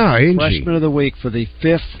named Freshman of the Week for the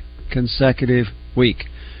fifth consecutive week.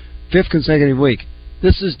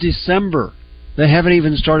 This is December. They haven't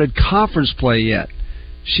even started conference play yet.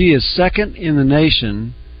 She is second in the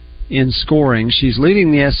nation in scoring. She's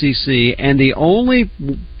leading the SEC, and the only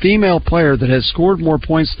female player that has scored more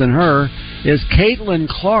points than her is Caitlin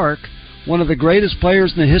Clark, one of the greatest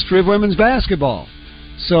players in the history of women's basketball.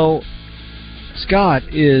 So Scott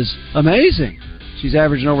is amazing. She's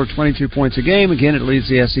averaging over 22 points a game. Again, it leads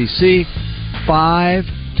the SEC 5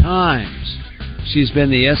 times. She's been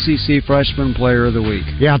the SEC Freshman Player of the Week.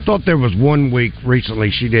 Yeah, I thought there was 1 week recently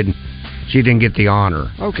she didn't get the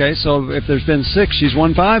honor. Okay, so if there's been 6, she's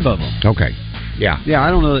won 5 of them. Okay, yeah. Yeah, I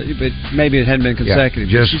don't know, but maybe it hadn't been consecutive.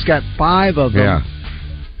 Yeah, she's got 5 of them. Yeah,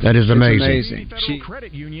 that is amazing. It's amazing. Federal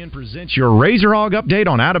Credit Union presents your Razor Hog update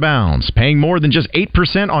on Out of Bounds. Paying more than just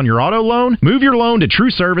 8% on your auto loan? Move your loan to True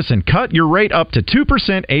Service and cut your rate up to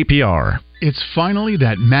 2% APR. It's finally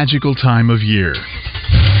that magical time of year.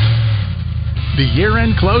 The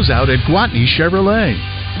year-end closeout at Gwatney Chevrolet.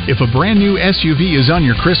 If a brand new SUV is on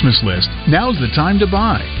your Christmas list, now's the time to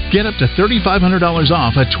buy. Get up to $3,500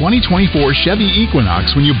 off a 2024 Chevy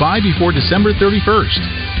Equinox when you buy before December 31st.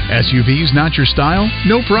 SUVs not your style?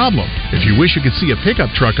 No problem. If you wish you could see a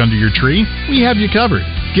pickup truck under your tree, we have you covered.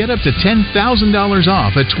 Get up to $10,000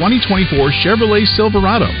 off a 2024 Chevrolet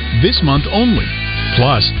Silverado this month only.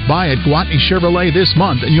 Plus, buy at Gwatney Chevrolet this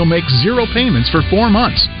month and you'll make 0 payments for 4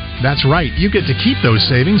 months. That's right, you get to keep those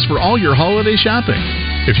savings for all your holiday shopping.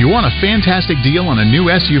 If you want a fantastic deal on a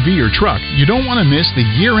new SUV or truck, you don't want to miss the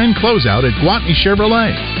year-end closeout at Gwatney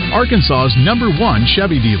Chevrolet, Arkansas's #1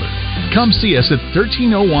 Chevy dealer. Come see us at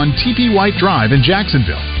 1301 TP White Drive in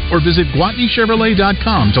Jacksonville or visit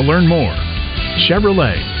GwatneyChevrolet.com to learn more.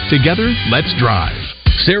 Chevrolet. Together, let's drive.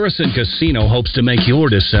 Saracen Casino hopes to make your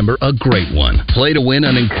December a great one. Play to win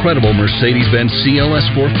an incredible Mercedes-Benz CLS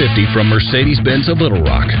 450 from Mercedes-Benz of Little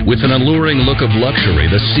Rock. With an alluring look of luxury,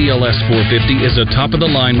 the CLS 450 is a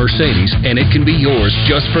top-of-the-line Mercedes, and it can be yours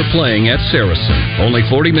just for playing at Saracen. Only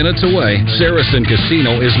 40 minutes away, Saracen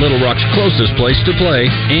Casino is Little Rock's closest place to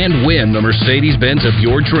play and win the Mercedes-Benz of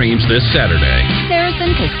your dreams this Saturday.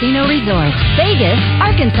 Saracen Casino Resort, Vegas,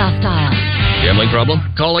 Arkansas style. Gambling problem?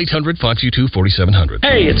 Call 800-522-4700.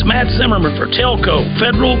 Hey, it's Matt Zimmerman for Telco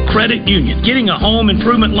Federal Credit Union. Getting a home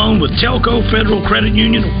improvement loan with Telco Federal Credit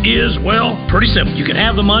Union is, well, pretty simple. You can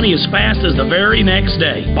have the money as fast as the very next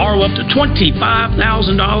day. Borrow up to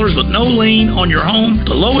 $25,000 with no lien on your home,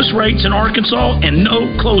 the lowest rates in Arkansas, and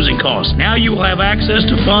no closing costs. Now you will have access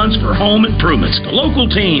to funds for home improvements. The local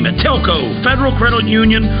team at Telco Federal Credit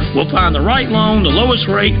Union will find the right loan, the lowest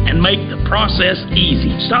rate, and make the process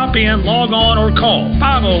easy. Stop in, log on, or call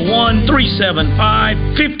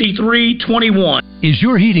 501-375-5321. Is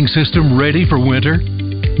your heating system ready for winter?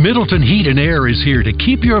 Middleton Heat and Air is here to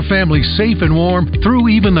keep your family safe and warm through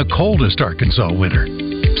even the coldest Arkansas winter.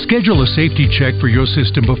 Schedule a safety check for your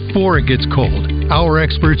system before it gets cold. Our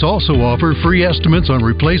experts also offer free estimates on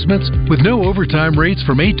replacements with no overtime rates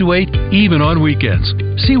from 8 to 8, even on weekends.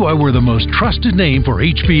 See why we're the most trusted name for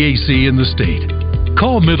HVAC in the state.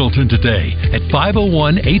 Call Middleton today at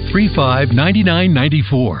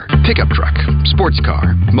 501-835-9994. Pickup truck, sports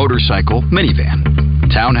car, motorcycle, minivan,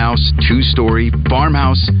 townhouse, 2-story,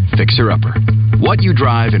 farmhouse, fixer-upper. What you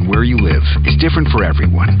drive and where you live is different for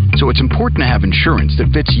everyone, so it's important to have insurance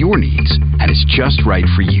that fits your needs and is just right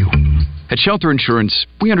for you. At Shelter Insurance,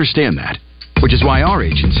 we understand that, which is why our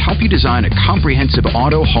agents help you design a comprehensive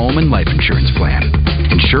auto, home, and life insurance plan.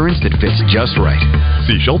 Insurance that fits just right.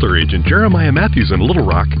 See Shelter Agent Jeremiah Matthews in Little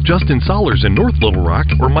Rock, Justin Sollers in North Little Rock,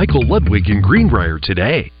 or Michael Ludwig in Greenbrier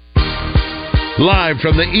today. Live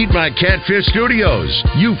from the Eat My Catfish studios,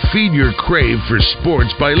 you feed your crave for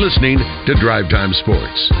sports by listening to Drive Time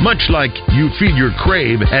Sports. Much like you feed your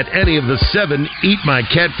crave at any of the 7 Eat My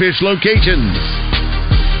Catfish locations.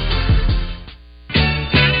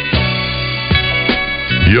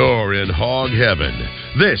 You're in hog heaven.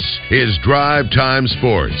 This is Drive Time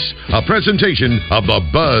Sports, a presentation of the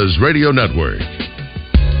Buzz Radio Network.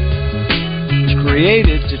 It's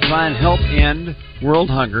created to try and help end world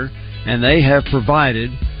hunger, and they have provided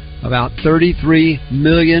about 33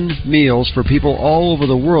 million meals for people all over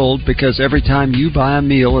the world, because every time you buy a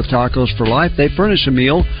meal at Tacos for Life, they furnish a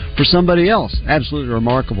meal for somebody else. Absolutely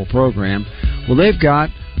remarkable program. Well, they've got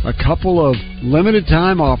a couple of limited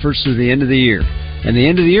time offers through the end of the year. And the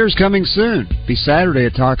end of the year is coming soon. Be Saturday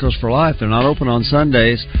at Tacos for Life. They're not open on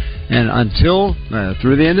Sundays. And until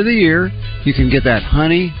through the end of the year, you can get that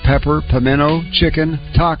honey, pepper, pimento chicken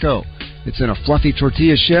taco. It's in a fluffy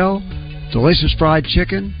tortilla shell, delicious fried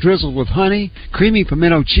chicken, drizzled with honey, creamy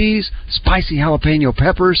pimento cheese, spicy jalapeno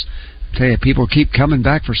peppers. I tell you, people keep coming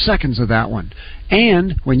back for seconds of that one.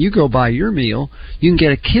 And when you go buy your meal, you can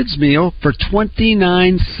get a kid's meal for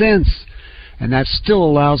 29 cents. And that still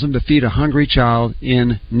allows them to feed a hungry child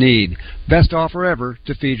in need. Best offer ever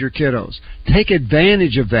to feed your kiddos. Take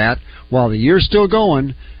advantage of that while the year's still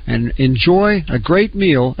going and enjoy a great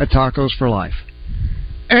meal at Tacos for Life.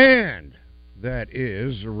 And that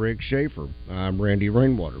is Rick Shaeffer. I'm Randy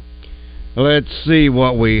Rainwater. Let's see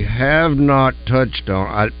what we have not touched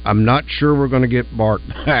on. I'm not sure we're going to get Bart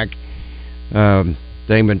back.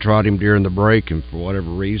 Damon tried him during the break, and for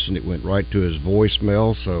whatever reason, it went right to his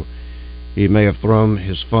voicemail, so he may have thrown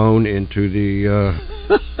his phone into the...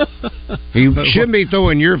 he shouldn't be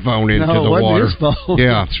throwing your phone into the water. His phone.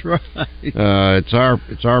 Yeah, that's right. It's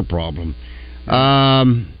our problem.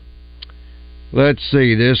 Let's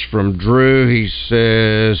see this from Drew. He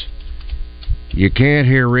says, "You can't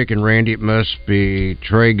hear Rick and Randy. It must be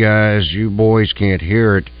Trey guys. You boys can't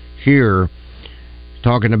hear it here."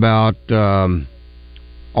 Talking about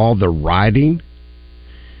all the riding,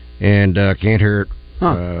 and can't hear it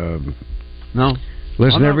No.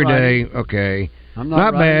 Listen every day. Okay. I'm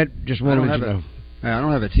not bad. Just wanted to know. I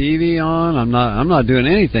don't have a TV on. I'm not doing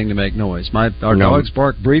anything to make noise. Our dogs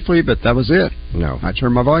barked briefly, but that was it. No. I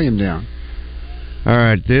turned my volume down. All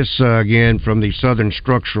right. This again from the Southern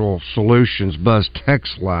Structural Solutions Buzz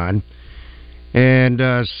text line, and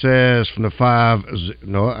says from the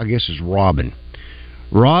I guess it's Robin.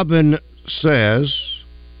 Robin says,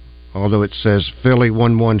 although it says Philly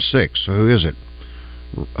 116. So who is it?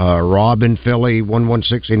 Robin Philly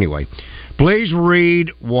 116. Anyway. Please read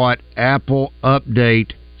what Apple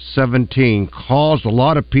Update 17 caused a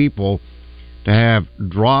lot of people to have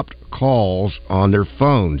dropped calls on their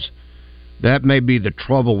phones. That may be the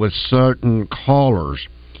trouble with certain callers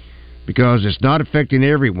because it's not affecting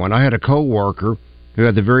everyone. I had a coworker who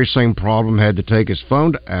had the very same problem, had to take his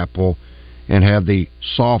phone to Apple and have the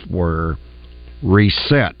software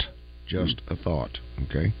reset. Just a thought,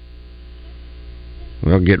 okay?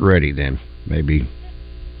 Well, get ready then. Maybe...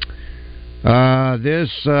 this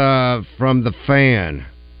from the Fan.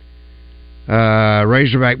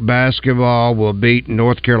 Razorback basketball will beat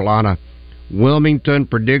North Carolina Wilmington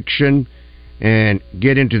prediction and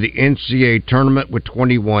get into the NCAA tournament with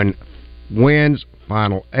 21 wins,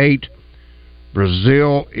 final 8.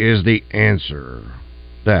 Brazil is the answer.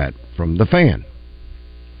 That from the Fan.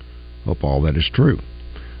 Hope all that is true.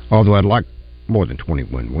 Although I'd like more than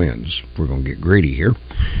 21 wins if we're going to get greedy here.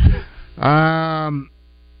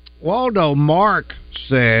 Waldo Mark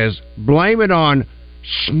says, blame it on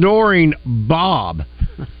snoring Bob.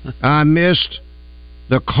 I missed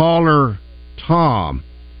the caller Tom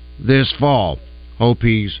this fall. Hope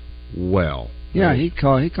he's well. Yeah, he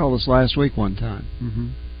called us last week one time. Mm-hmm.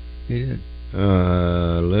 He did.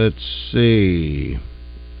 Let's see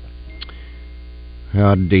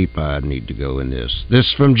how deep I need to go in this. This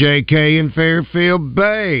is from J.K. in Fairfield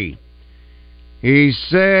Bay. He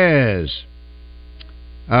says...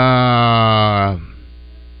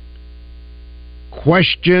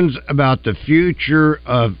 questions about the future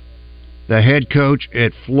of the head coach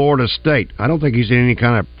at Florida State. I don't think he's in any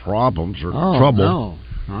kind of problems or trouble.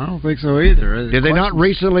 No, I don't think so either. Did they not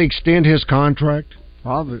recently extend his contract?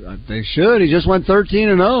 Probably they should. He just went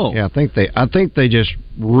 13-0. Yeah, I think they just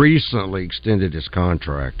recently extended his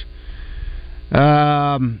contract.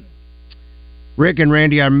 Rick and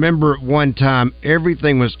Randy, I remember at one time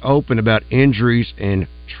everything was open about injuries and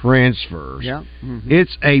transfers. Yeah. Mm-hmm.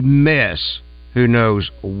 It's a mess. Who knows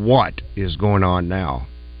what is going on now?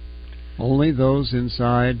 Only those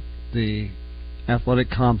inside the athletic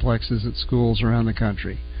complexes at schools around the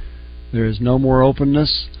country. There is no more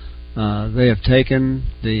openness. They have taken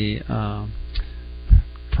the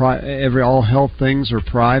all health things are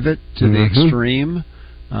private to the extreme.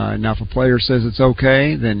 Now, if a player says it's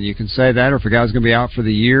okay, then you can say that. Or if a guy's going to be out for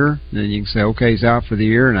the year, then you can say, okay, he's out for the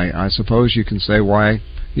year. And I suppose you can say why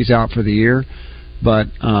he's out for the year. But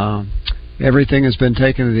everything has been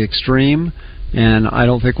taken to the extreme, and I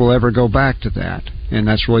don't think we'll ever go back to that. And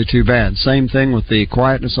that's really too bad. Same thing with the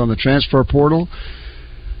quietness on the transfer portal,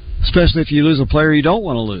 especially if you lose a player you don't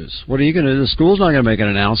want to lose. What are you going to do? The school's not going to make an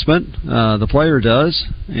announcement. The player does.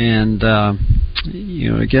 And,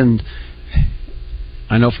 again...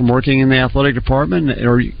 I know from working in the athletic department,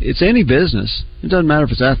 or it's any business. It doesn't matter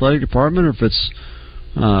if it's athletic department or if it's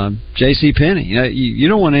J.C. Penney. You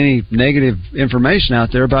don't want any negative information out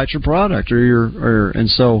there about your product and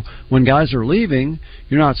so when guys are leaving,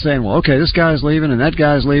 you're not saying, well, okay, this guy's leaving and that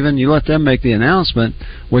guy's leaving. You let them make the announcement.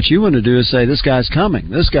 What you want to do is say, this guy's coming.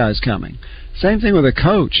 This guy's coming. Same thing with a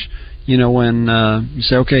coach. When you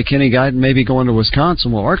say, okay, Kenny Guyton may be going to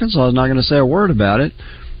Wisconsin. Well, Arkansas is not going to say a word about it.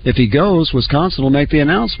 If he goes, Wisconsin will make the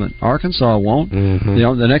announcement. Arkansas won't. Mm-hmm.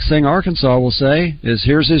 The next thing Arkansas will say is,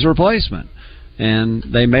 here's his replacement. And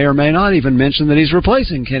they may or may not even mention that he's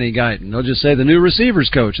replacing Kenny Guyton. They'll just say the new receivers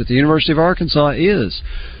coach at the University of Arkansas is.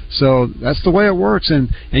 So that's the way it works. And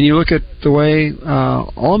you look at the way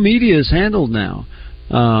all media is handled now.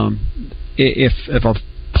 If a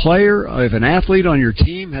player, if an athlete on your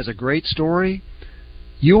team has a great story,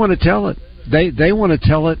 you want to tell it. They want to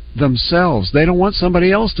tell it themselves. They don't want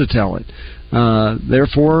somebody else to tell it.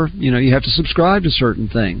 Therefore, you have to subscribe to certain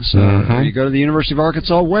things. Or you go to the University of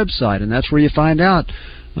Arkansas website, and that's where you find out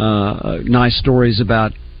nice stories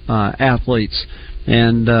about athletes.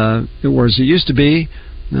 And whereas it used to be,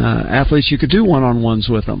 athletes, you could do one-on-ones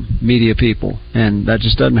with them, media people, and that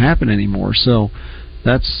just doesn't happen anymore. So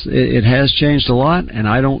it has changed a lot, and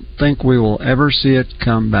I don't think we will ever see it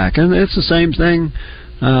come back. And it's the same thing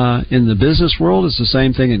in the business world. It's the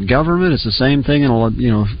same thing in government. It's the same thing in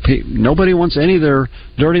nobody wants any of their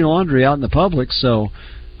dirty laundry out in the public. So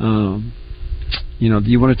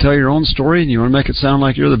you want to tell your own story and you want to make it sound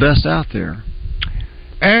like you're the best out there.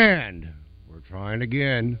 And we're trying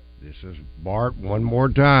again. This is Bart one more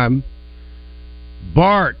time.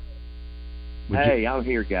 Bart. Hey, I'm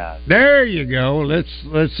here, guys. There you go.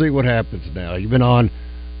 Let's see what happens now. You've been on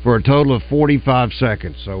for a total of 45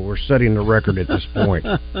 seconds, so we're setting the record at this point.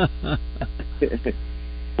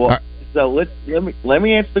 Well, so let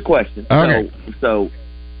me answer the question. Okay. So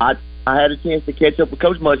I had a chance to catch up with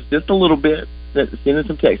Coach Mudge just a little bit, sending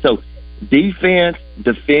some text. So defense,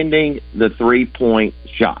 defending the 3-point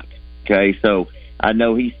shot. Okay, so I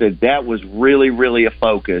know he said that was really, really a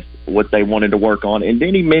focus, what they wanted to work on. And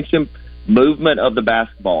then he mentioned movement of the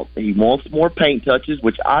basketball. He wants more paint touches,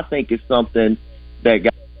 which I think is something that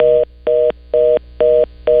got.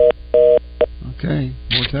 Okay,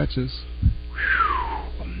 more touches.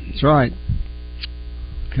 That's right.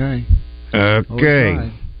 Okay.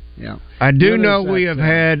 Okay. Yeah. I do know we have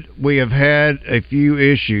had a few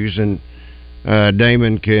issues, and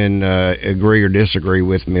Damon can agree or disagree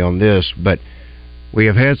with me on this, but we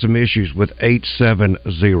have had some issues with 870.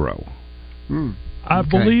 I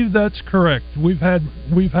believe that's correct. We've had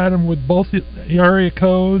them with both the area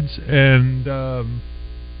codes and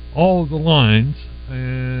all of the lines,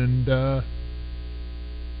 and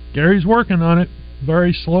Gary's working on it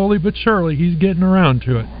very slowly but surely. He's getting around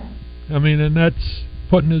to it. I mean, and that's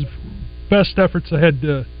putting his best efforts ahead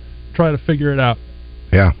to try to figure it out.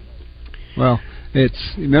 Yeah. Well,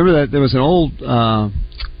 remember that there was an old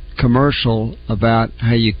commercial about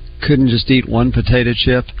how you couldn't just eat one potato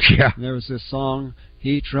chip. Yeah. And there was this song,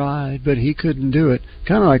 he tried, but he couldn't do it.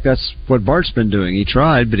 Kind of like that's what Bart's been doing. He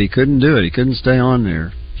tried, but he couldn't do it. He couldn't stay on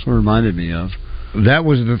there. That's what it reminded me of. That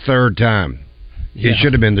was the third time. Yeah. It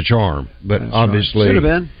should have been the charm, but That's obviously... Right. Should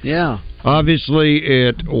have been, yeah. Obviously,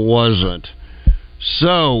 it wasn't.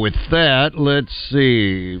 So, with that, let's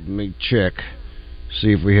see. Let me check.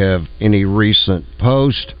 See if we have any recent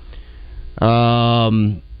post.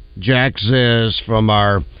 Jack says from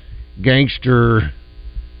our Gangster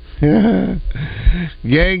Museum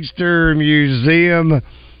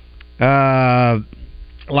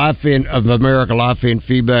Life of America Life in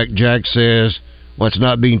feedback, Jack says what's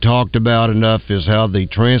not being talked about enough is how the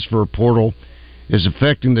transfer portal is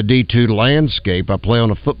affecting the D2 landscape. I play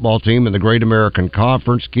on a football team in the Great American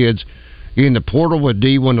Conference. Kids in the portal with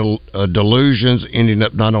D1 delusions, ending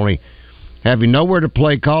up not only having nowhere to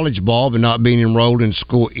play college ball but not being enrolled in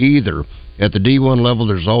school either. At the D1 level,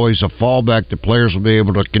 there's always a fallback that players will be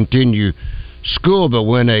able to continue school, but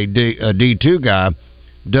when a D2 guy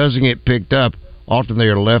doesn't get picked up, often they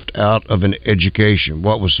are left out of an education.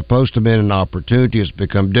 What was supposed to have been an opportunity has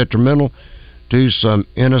become detrimental to some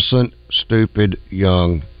innocent, stupid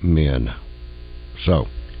young men. So,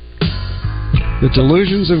 the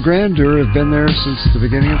delusions of grandeur have been there since the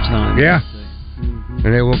beginning of time. Yeah.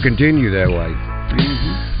 And it will continue that way.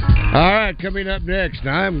 All right, coming up next,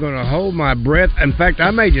 I'm going to hold my breath. In fact,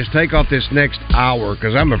 I may just take off this next hour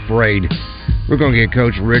because I'm afraid we're going to get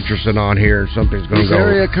Coach Richardson on here and something's going to go.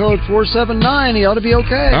 Area code 479. He ought to be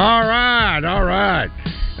okay. All right.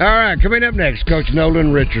 Coming up next, Coach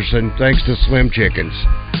Nolan Richardson, thanks to Slim Chickens.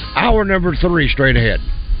 Hour number 3 straight ahead.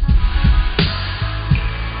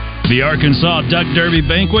 The Arkansas Duck Derby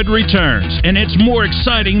Banquet returns, and it's more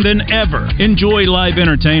exciting than ever. Enjoy live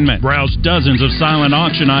entertainment, browse dozens of silent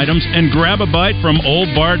auction items, and grab a bite from Old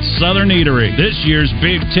Bart's Southern Eatery. This year's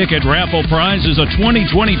big ticket raffle prize is a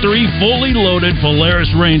 2023 fully loaded Polaris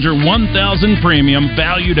Ranger 1000 Premium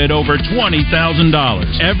valued at over $20,000.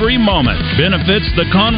 Every moment benefits the